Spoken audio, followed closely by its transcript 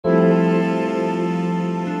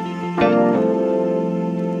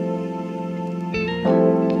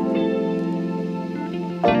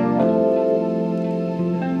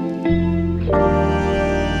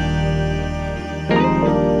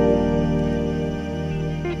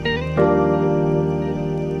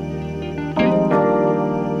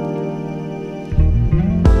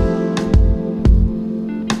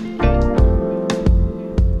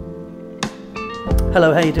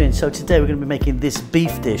Hello, how you doing? So today we're going to be making this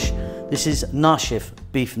beef dish. This is nashif,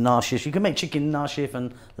 beef nashif. You can make chicken nashif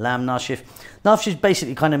and lamb nashif. Nashif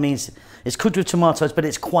basically kind of means it's cooked with tomatoes, but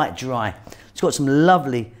it's quite dry. It's got some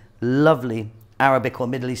lovely, lovely Arabic or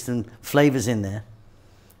Middle Eastern flavors in there.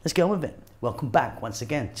 Let's get on with it. Welcome back once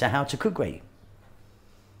again to How to Cook Great.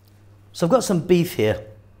 So I've got some beef here,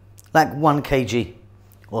 like 1 kg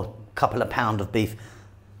or a couple of pounds of beef.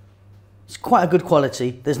 It's quite a good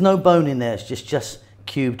quality. There's no bone in there, it's just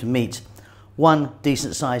cubed meat. 1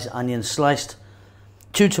 decent sized onion sliced,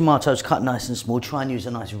 2 tomatoes cut nice and small. Try and use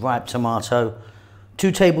a nice ripe tomato.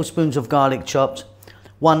 2 tablespoons of garlic chopped,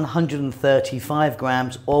 135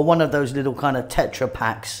 grams or one of those little kind of Tetra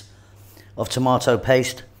packs of tomato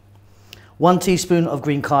paste. 1 teaspoon of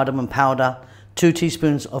green cardamom powder, 2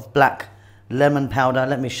 teaspoons of black lemon powder.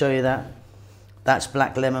 Let me show you that. That's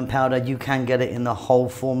black lemon powder. You can get it in the whole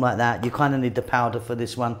form like that. You kind of need the powder for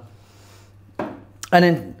this one. And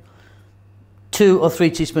then 2 or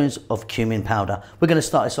 3 teaspoons of cumin powder. We're going to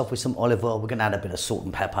start this off with some olive oil. We're going to add a bit of salt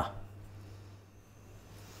and pepper.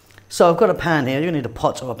 So I've got a pan here. You need a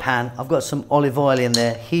pot or a pan. I've got some olive oil in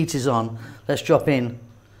there. Heat is on. Let's drop in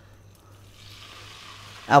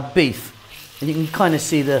our beef. And you can kind of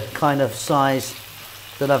see the kind of size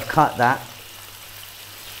that I've cut that.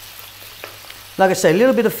 Like I say, a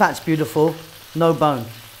little bit of fat's beautiful, no bone.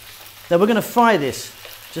 Then we're going to fry this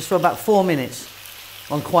just for about 4 minutes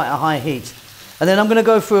on quite a high heat. And then I'm going to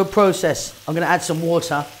go through a process. I'm going to add some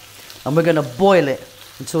water and we're going to boil it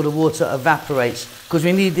until the water evaporates because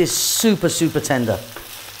we need this super, super tender.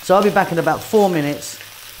 So I'll be back in about 4 minutes.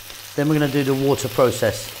 Then we're going to do the water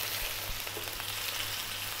process.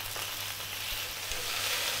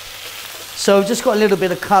 So I've just got a little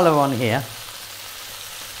bit of colour on here.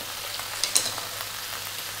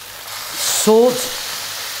 Salt,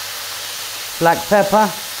 black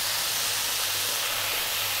pepper,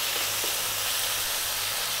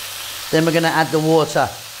 then we're going to add the water.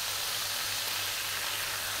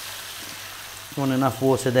 You want enough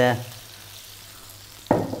water there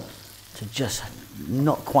to just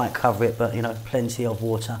not quite cover it, but you know, plenty of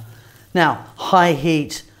water. Now, high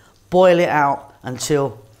heat, boil it out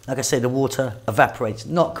until, like I say, the water evaporates,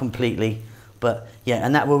 not completely. But yeah,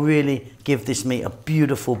 and that will really give this meat a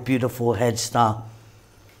beautiful, beautiful head start.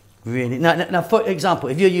 Really. Now, for example,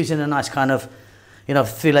 if you're using a nice kind of, you know,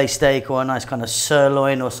 filet steak or a nice kind of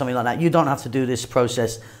sirloin or something like that, you don't have to do this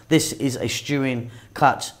process. This is a stewing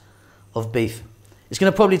cut of beef. It's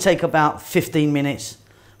going to probably take about 15 minutes,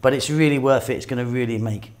 but it's really worth it. It's going to really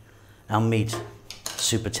make our meat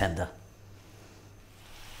super tender.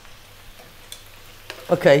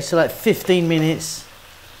 Okay, so like 15 minutes.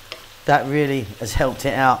 That really has helped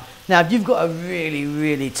it out. Now, if you've got a really,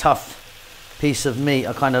 really tough piece of meat,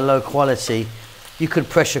 a kind of low quality, you could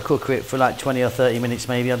pressure cook it for like 20 or 30 minutes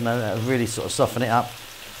maybe. I don't know, that would really sort of soften it up.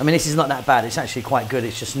 I mean, this is not that bad. It's actually quite good.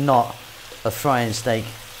 It's just not a frying steak.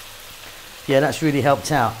 Yeah, that's really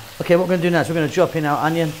helped out. Okay, what we're going to do now is we're going to drop in our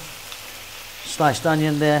onion, sliced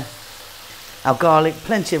onion there, our garlic,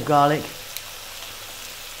 plenty of garlic.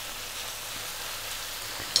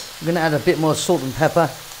 We're going to add a bit more salt and pepper.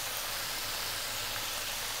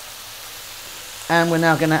 And we're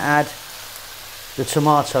now going to add the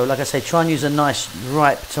tomato. Like I say, try and use a nice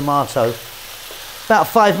ripe tomato. About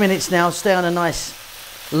 5 minutes now. Stay on a nice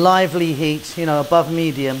lively heat, you know, above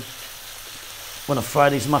medium. Want to fry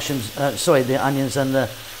these mushrooms, the onions and the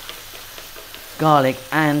garlic,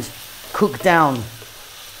 and cook down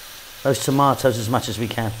those tomatoes as much as we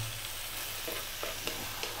can.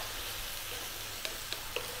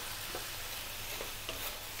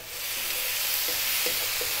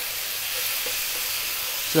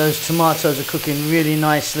 So those tomatoes are cooking really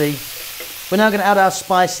nicely. We're now going to add our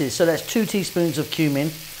spices. So that's 2 teaspoons of cumin,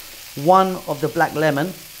 1 of the black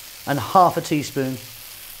lemon, and half a teaspoon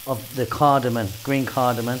of the cardamom, green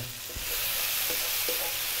cardamom.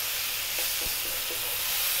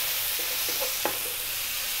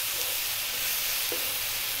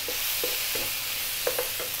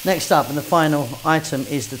 Next up, and the final item,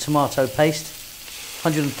 is the tomato paste.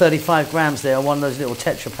 135 grams there, one of those little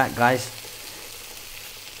Tetra Pak guys.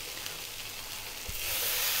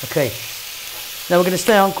 Okay, now we're going to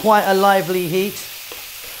stay on quite a lively heat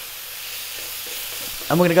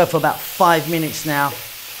and we're going to go for about 5 minutes now.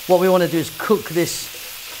 What we want to do is cook this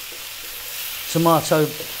tomato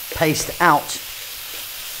paste out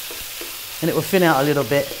and it will thin out a little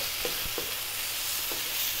bit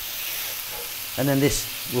and then this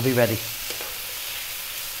will be ready.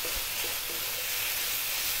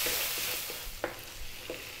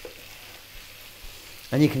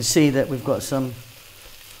 And you can see that we've got some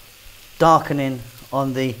darkening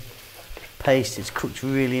on the paste. It's cooked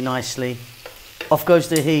really nicely. Off goes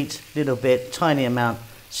the heat, little bit, tiny amount,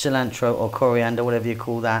 cilantro or coriander, whatever you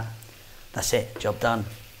call that. That's it, job done.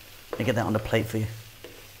 Let me get that on the plate for you.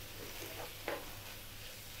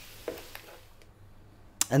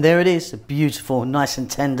 And there it is, beautiful, nice and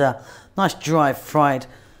tender, nice dry fried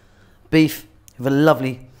beef with a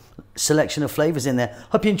lovely selection of flavors in there.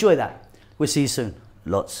 Hope you enjoy that. We'll see you soon.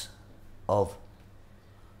 Lots of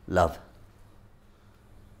love.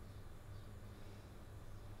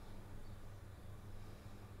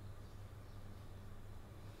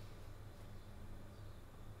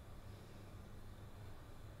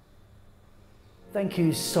 Thank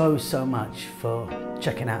you so much for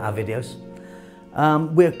checking out our videos.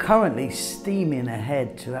 We're currently steaming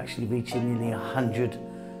ahead to actually reaching nearly 100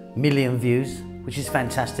 million views, which is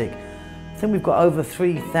fantastic. I think we've got over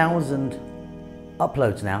 3,000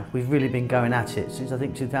 uploads now. We've really been going at it since I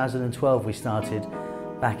think 2012 we started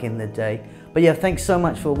back in the day. But yeah, thanks so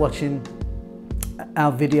much for watching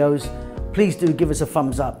our videos. Please do give us a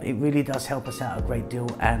thumbs up. It really does help us out a great deal,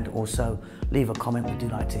 and also leave a comment. We do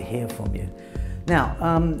like to hear from you. Now,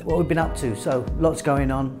 what we've been up to, so lots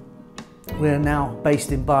going on. We're now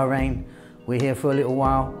based in Bahrain. We're here for a little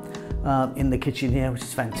while in the kitchen here, which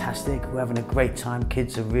is fantastic. We're having a great time.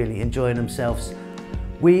 Kids are really enjoying themselves.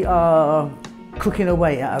 We are cooking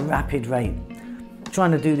away at a rapid rate,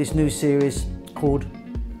 trying to do this new series called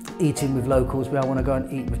Eating with Locals, where I want to go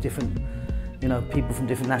and eat with different, people from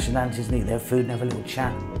different nationalities and eat their food and have a little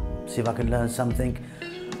chat, see if I can learn something.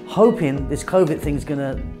 Hoping this COVID thing's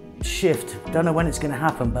gonna shift. Don't know when it's going to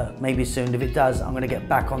happen, but maybe soon. If it does, I'm going to get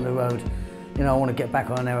back on the road. I want to get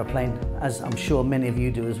back on an aeroplane, as I'm sure many of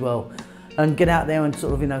you do as well, and get out there and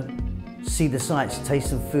sort of, see the sights,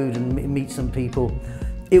 taste some food and meet some people.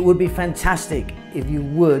 It would be fantastic if you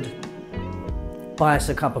would buy us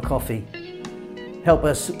a cup of coffee. Help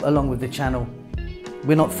us along with the channel.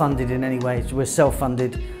 We're not funded in any way. We're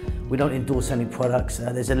self-funded. We don't endorse any products.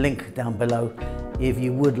 There's a link down below. If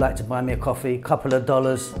you would like to buy me a coffee, a couple of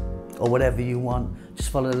dollars or whatever you want, just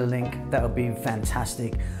follow the link. That would be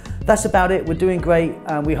fantastic. That's about it. We're doing great,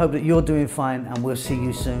 and we hope that you're doing fine, and we'll see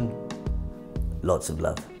you soon. Lots of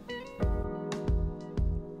love.